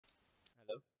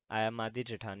I am Aadi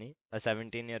Juthani, a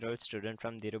 17-year-old student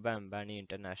from Dhirubhai Ambani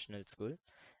International School,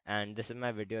 and this is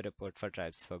my video report for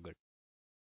Tribes for Good.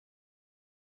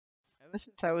 Ever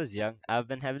since I was young, I've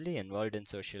been heavily involved in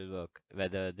social work,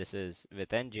 whether this is with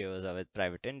NGOs or with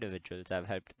private individuals. I've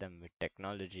helped them with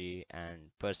technology and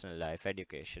personal life,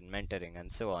 education, mentoring,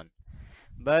 and so on.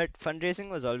 But fundraising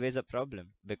was always a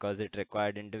problem because it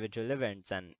required individual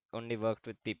events and only worked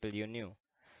with people you knew.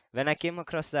 When I came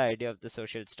across the idea of the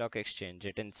social stock exchange,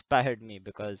 it inspired me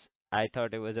because I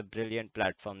thought it was a brilliant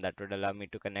platform that would allow me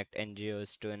to connect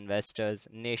NGOs to investors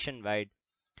nationwide,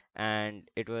 and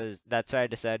that's why I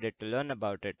decided to learn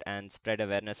about it and spread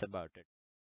awareness about it.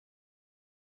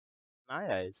 In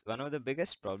my eyes, one of the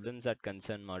biggest problems that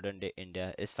concern modern day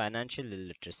India is financial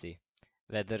illiteracy.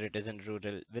 Whether it is in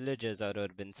rural villages or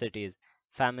urban cities,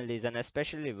 families and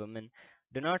especially women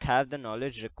do not have the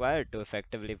knowledge required to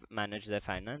effectively manage their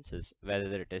finances,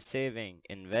 whether it is saving,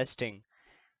 investing.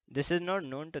 This is not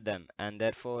known to them, and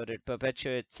therefore it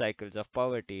perpetuates cycles of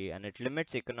poverty and it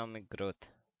limits economic growth.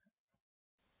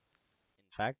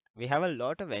 In fact, we have a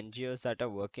lot of NGOs that are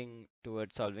working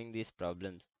towards solving these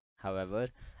problems. However,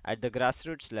 at the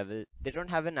grassroots level, they don't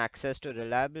have an access to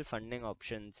reliable funding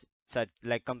options such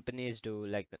like companies do,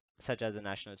 such as the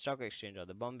National Stock Exchange or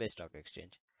the Bombay Stock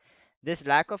Exchange. This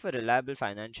lack of a reliable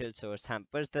financial source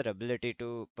hampers their ability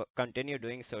to continue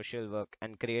doing social work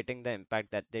and creating the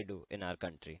impact that they do in our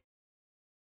country.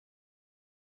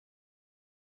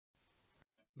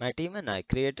 My team and I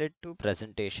created two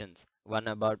presentations, one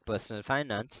about personal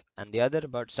finance and the other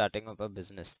about starting up a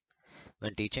business.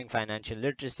 When teaching financial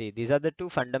literacy, these are the two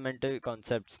fundamental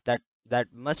concepts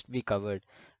that must be covered,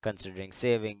 considering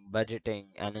saving, budgeting,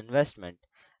 and investment.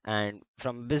 And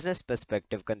from a business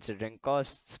perspective, considering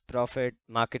costs, profit,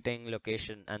 marketing,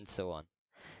 location, and so on.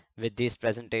 With these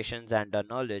presentations and our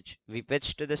knowledge, we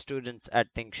pitched to the students at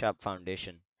Think Sharp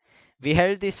Foundation. We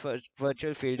held these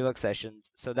virtual fieldwork sessions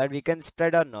so that we can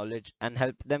spread our knowledge and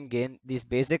help them gain these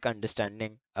basic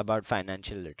understanding about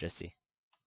financial literacy.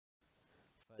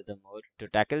 Furthermore, to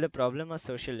tackle the problem of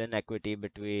social inequity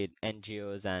between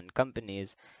NGOs and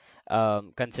companies,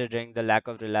 considering the lack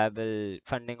of reliable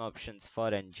funding options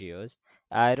for NGOs,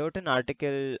 I wrote an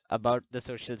article about the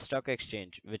social stock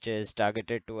exchange, which is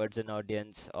targeted towards an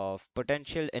audience of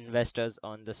potential investors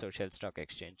on the social stock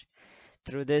exchange.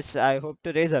 Through this, I hope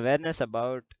to raise awareness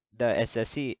about the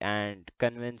SSE and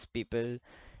convince people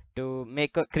to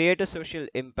create a social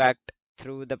impact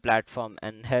through the platform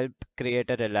and help create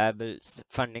a reliable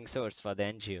funding source for the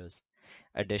NGOs.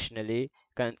 Additionally,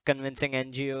 convincing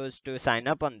NGOs to sign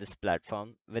up on this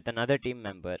platform with another team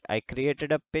member, I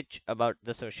created a pitch about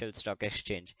the social stock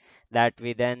exchange that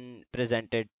we then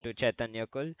presented to Chaitanya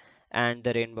Kul and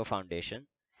the Rainbow Foundation.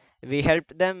 We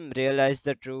helped them realize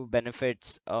the true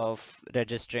benefits of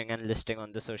registering and listing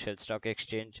on the social stock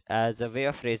exchange as a way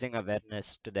of raising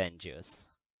awareness to the NGOs.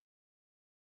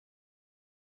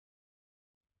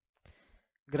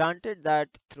 Granted that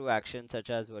through actions such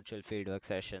as virtual fieldwork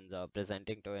sessions or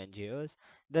presenting to NGOs,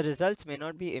 the results may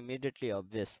not be immediately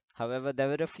obvious. However, there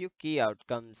were a few key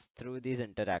outcomes through these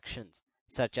interactions,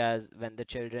 such as when the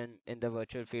children in the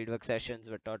virtual fieldwork sessions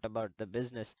were taught about the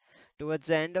business. Towards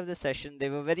the end of the session, they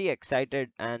were very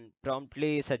excited and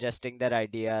promptly suggesting their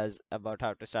ideas about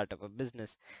how to start up a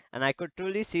business. And I could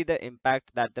truly see the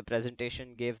impact that the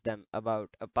presentation gave them about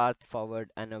a path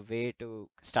forward and a way to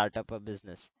start up a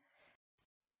business.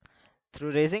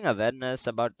 Through raising awareness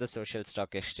about the social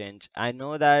stock exchange, I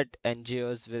know that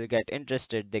NGOs will get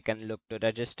interested. They can look to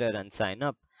register and sign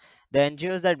up. The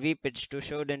NGOs that we pitched to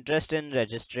showed interest in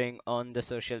registering on the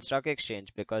social stock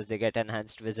exchange because they get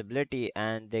enhanced visibility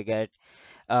and they get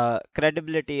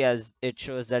credibility as it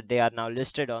shows that they are now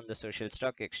listed on the social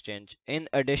stock exchange. In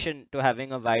addition to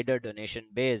having a wider donation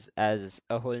base, as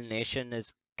a whole nation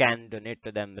is can donate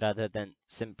to them rather than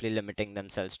simply limiting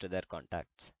themselves to their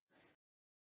contacts.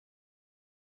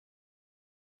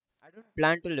 I don't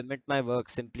plan to limit my work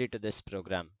simply to this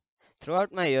program.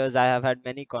 Throughout my years, I have had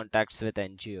many contacts with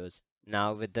NGOs.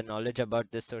 Now, with the knowledge about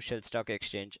this social stock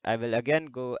exchange, I will again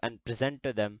go and present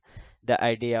to them the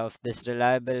idea of this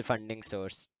reliable funding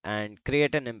source and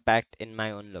create an impact in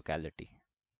my own locality.